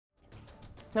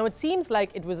Now, it seems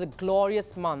like it was a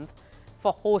glorious month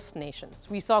for host nations.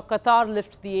 We saw Qatar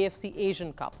lift the AFC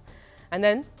Asian Cup. And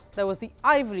then there was the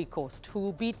Ivory Coast,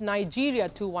 who beat Nigeria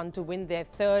 2-1 to win their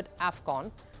third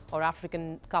AFCON, or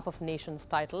African Cup of Nations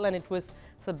title. And it was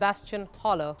Sebastien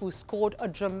Haller who scored a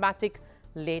dramatic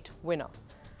late winner.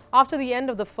 After the end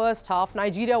of the first half,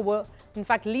 Nigeria were in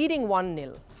fact leading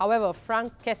 1-0. However,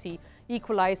 Frank Kessie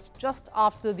equalized just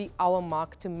after the hour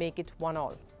mark to make it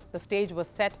 1-1. The stage was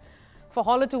set for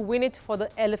Haller to win it for the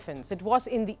Elephants. It was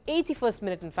in the 81st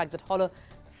minute, in fact, that Haller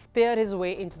speared his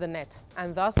way into the net,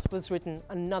 and thus was written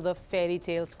another fairy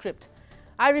tale script.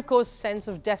 Ivory Coast's sense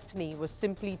of destiny was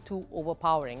simply too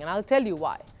overpowering, and I'll tell you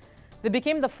why. They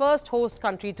became the first host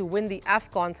country to win the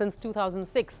AFCON since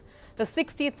 2006. The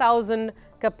 60,000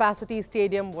 capacity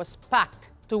stadium was packed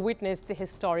to witness the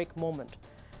historic moment.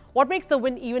 What makes the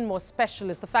win even more special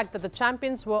is the fact that the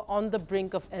champions were on the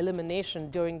brink of elimination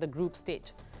during the group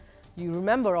stage. You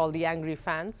remember all the angry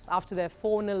fans after their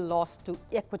 4-0 loss to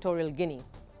Equatorial Guinea.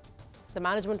 The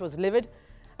management was livid,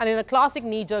 and in a classic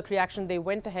knee-jerk reaction, they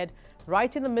went ahead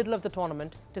right in the middle of the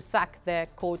tournament to sack their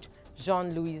coach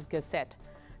Jean-Louis Gasset.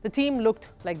 The team looked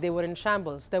like they were in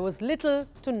shambles. There was little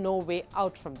to no way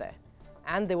out from there,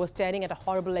 and they were staring at a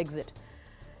horrible exit.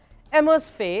 Emers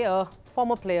Faye, a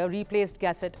former player, replaced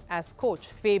Gasset as coach.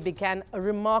 Faye began a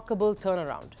remarkable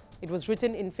turnaround. It was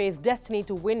written in Faye's destiny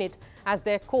to win it as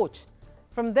their coach.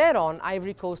 From there on,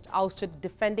 Ivory Coast ousted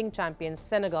defending champions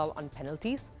Senegal on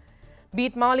penalties,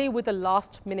 beat Mali with a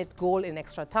last-minute goal in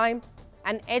extra time,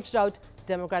 and edged out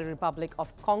Democratic Republic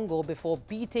of Congo before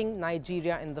beating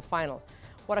Nigeria in the final.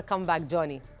 What a comeback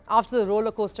journey. After the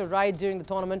roller coaster ride during the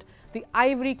tournament, the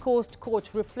Ivory Coast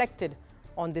coach reflected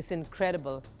on this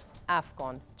incredible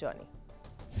AFCON journey.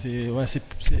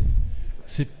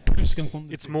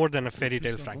 It's more than a fairy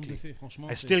tale, frankly.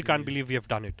 I still can't believe we have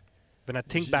done it. When I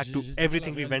think back to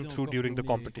everything we went through during the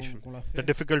competition, the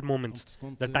difficult moments,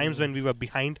 the times when we were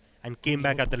behind and came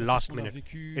back at the last minute,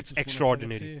 it's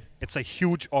extraordinary. It's a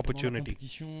huge opportunity.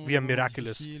 We are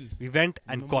miraculous. We went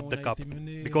and got the cup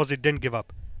because it didn't give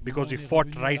up, because we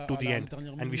fought right to the end,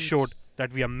 and we showed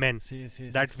that we are men,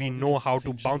 that we know how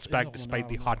to bounce back despite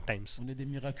the hard times.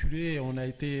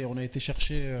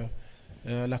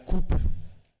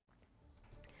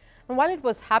 And while it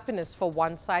was happiness for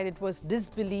one side, it was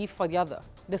disbelief for the other.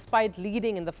 Despite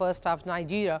leading in the first half,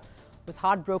 Nigeria was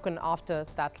heartbroken after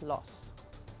that loss.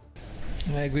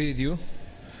 I agree with you.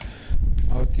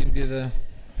 Our team did a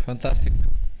fantastic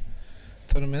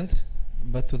tournament,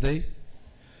 but today,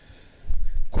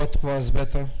 Cote was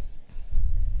better,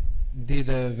 did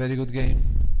a very good game.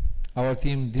 Our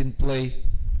team didn't play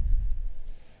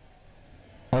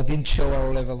or didn't show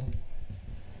our level.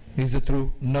 Is the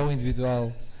truth.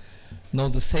 No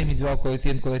the same individual quality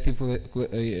and collective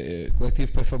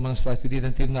performance like we did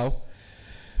until now.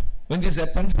 When this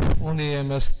happened, only I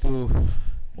must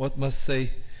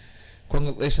say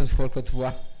congratulations for Cote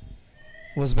d'Ivoire.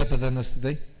 Was better than us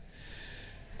today.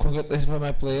 Congratulations for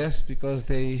my players because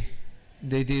they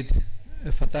did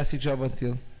a fantastic job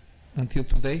until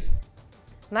today.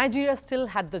 Nigeria still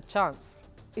had the chance.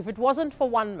 If it wasn't for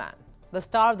one man, the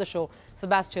star of the show,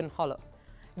 Sebastien Haller.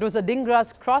 It was a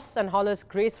Dingra's cross and Haller's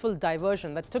graceful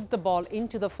diversion that took the ball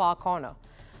into the far corner.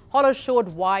 Haller showed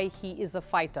why he is a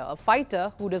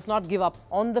fighter who does not give up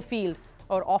on the field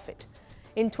or off it.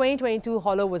 In 2022,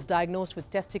 Haller was diagnosed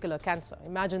with testicular cancer.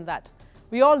 Imagine that.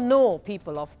 We all know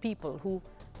people who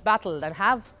battled and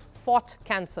have fought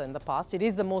cancer in the past. It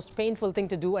is the most painful thing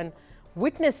to do, and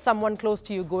witness someone close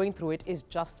to you going through it is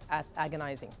just as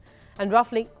agonizing. And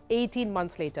roughly 18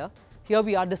 months later, here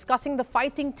we are discussing the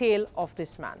fighting tale of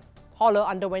this man. Haller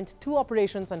underwent 2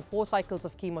 operations and 4 cycles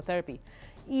of chemotherapy.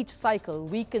 Each cycle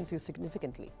weakens you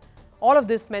significantly. All of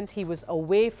this meant he was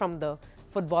away from the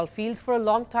football field for a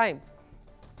long time.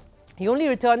 He only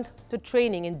returned to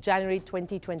training in January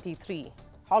 2023.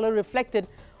 Haller reflected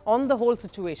on the whole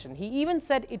situation. He even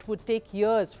said it would take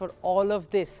years for all of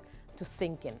this to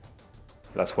sink in.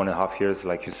 Last 1.5 years,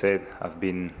 like you said, have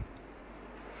been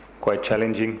quite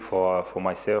challenging for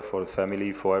myself, for the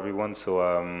family, for everyone.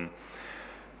 So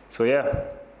yeah,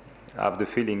 I have the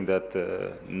feeling that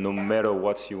no matter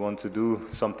what you want to do,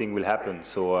 something will happen.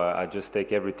 So I just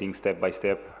take everything step by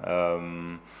step,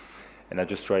 and I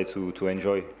just try to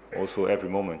enjoy also every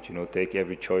moment. You know, take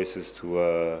every choices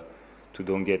to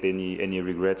don't get any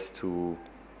regrets.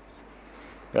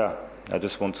 I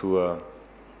just want to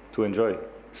enjoy.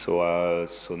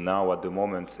 So now at the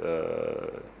moment,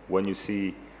 when you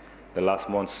see the last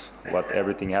months, what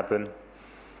everything happened,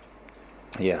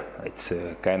 yeah, it's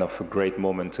kind of a great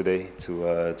moment today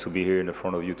to be here in the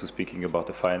front of you to speaking about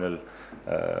the final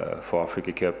for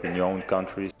Africa Cup in your own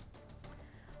country.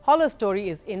 Haller's story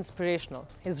is inspirational.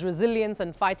 His resilience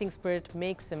and fighting spirit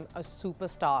makes him a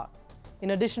superstar.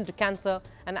 In addition to cancer,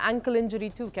 an ankle injury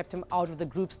too kept him out of the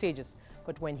group stages.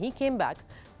 But when he came back,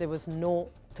 there was no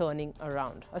turning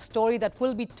around. A story that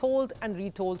will be told and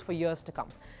retold for years to come,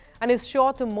 and is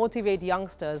sure to motivate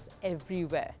youngsters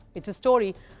everywhere. It's a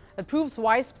story that proves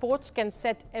why sports can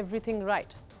set everything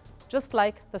right, just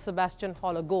like the Sebastien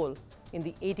Haller goal in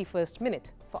the 81st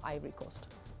minute for Ivory Coast.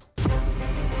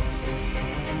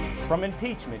 From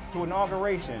impeachments to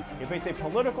inaugurations, if it's a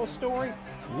political story,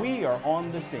 we are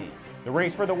on the scene. The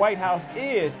race for the White House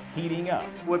is heating up.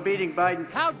 We're beating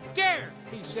Biden. How dare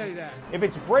he say that? If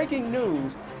it's breaking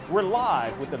news, we're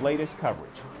live with the latest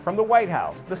coverage. From the White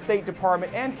House, the State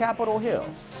Department, and Capitol Hill,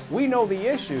 we know the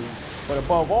issues, but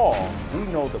above all, we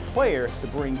know the players to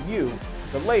bring you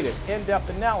the latest in-depth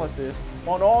analysis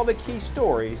on all the key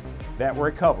stories that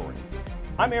we're covering.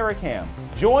 I'm Eric Ham.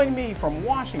 Join me from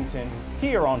Washington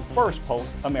here on First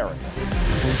Post America.